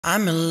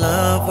I'm in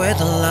love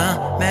with a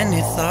lie,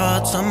 many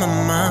thoughts on my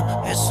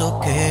mind. It's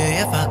okay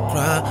if I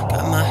cry,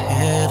 got my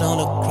head on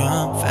the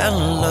ground. Fell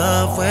in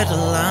love with a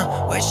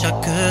lie, wish I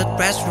could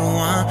press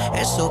rewind.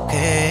 It's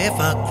okay if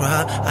I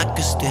cry, I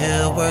could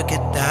still work it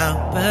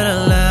out. But I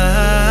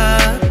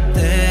like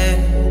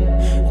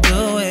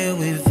the way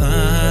we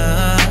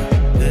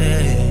vibe,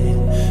 babe.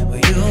 Well,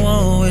 you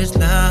always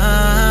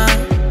lie,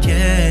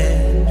 yeah,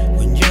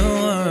 when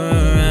you're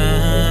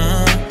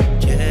around,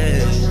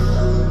 yeah.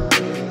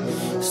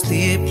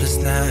 Sleepless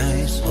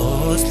nights,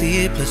 oh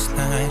sleepless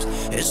nights.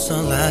 It's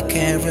all I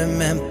can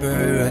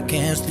remember. I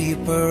can't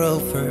sleep her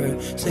over.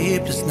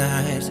 Sleepless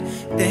nights,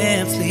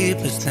 damn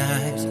sleepless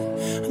nights.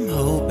 I'm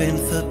hoping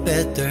for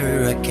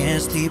better. I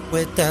can't sleep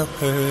without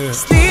her.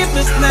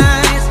 Sleepless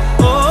nights,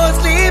 oh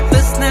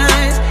sleepless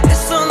nights.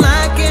 It's all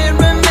I can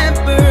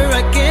remember.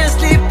 I can't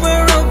sleep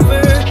her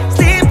over.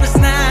 Sleepless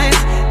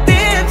nights,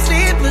 damn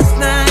sleepless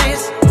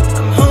nights.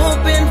 I'm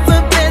hoping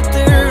for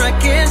better. I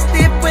can't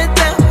sleep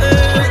without her.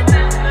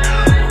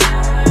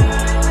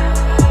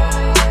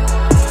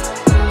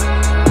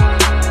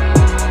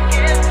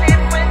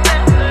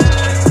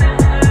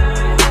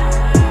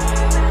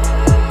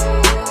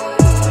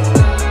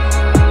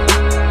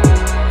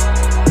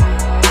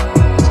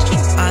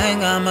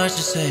 Much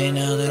to say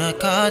now that I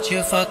caught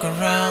you fuck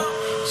around,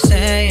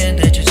 saying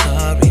that you're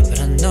sorry, but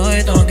I know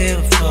you don't give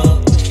a fuck.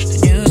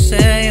 And you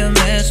say you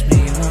miss me,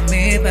 you want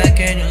me back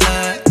in your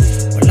life.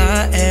 Well,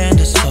 I end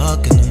as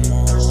fuck in the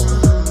morning.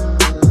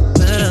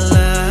 But I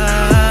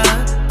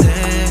like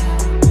it,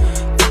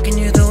 fucking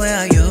you the way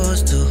I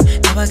used to.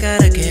 Now I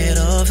gotta get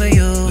over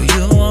you.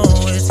 You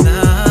always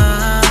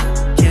lie,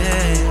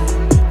 yeah,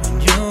 when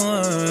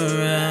you're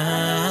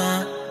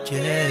around,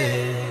 yeah.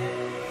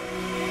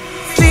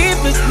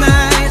 Sleepless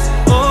nights,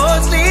 oh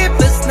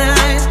sleepless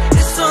nights.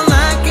 It's all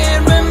I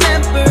can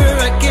remember.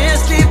 I can't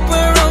sleep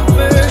her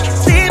over.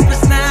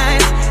 Sleepless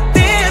nights,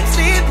 damn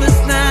sleepless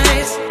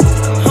nights.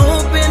 I'm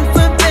hoping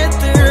for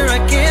better. I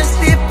can't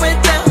sleep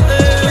without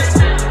her.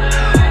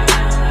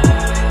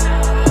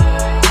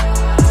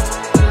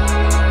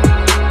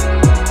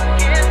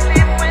 Can't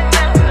sleep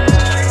without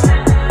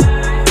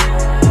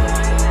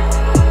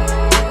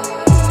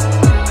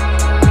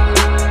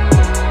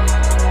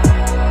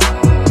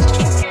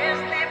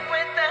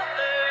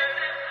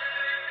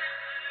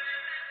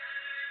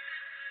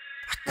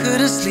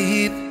couldn't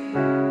sleep,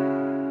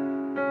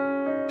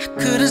 I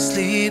couldn't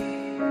sleep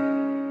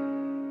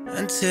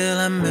until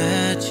I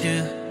met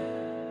you,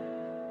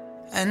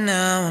 and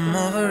now I'm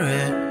over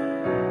it.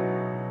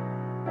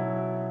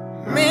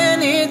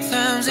 Many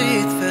times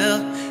it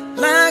felt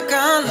like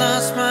I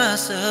lost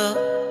myself,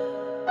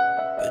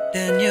 but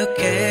then you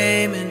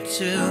came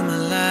into my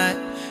life.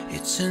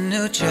 It's a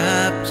new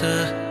chapter.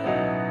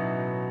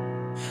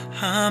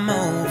 I'm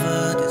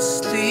over the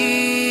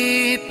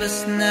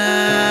sleepless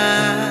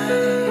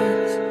nights.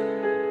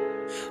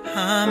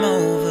 I'm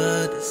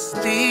over the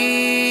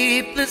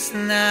sleepless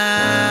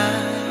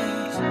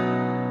nights.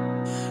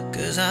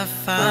 'Cause I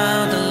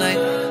found the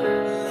light.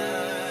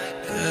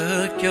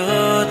 Girl,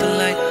 you're the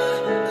light,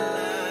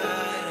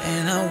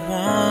 and I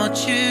want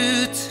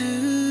you to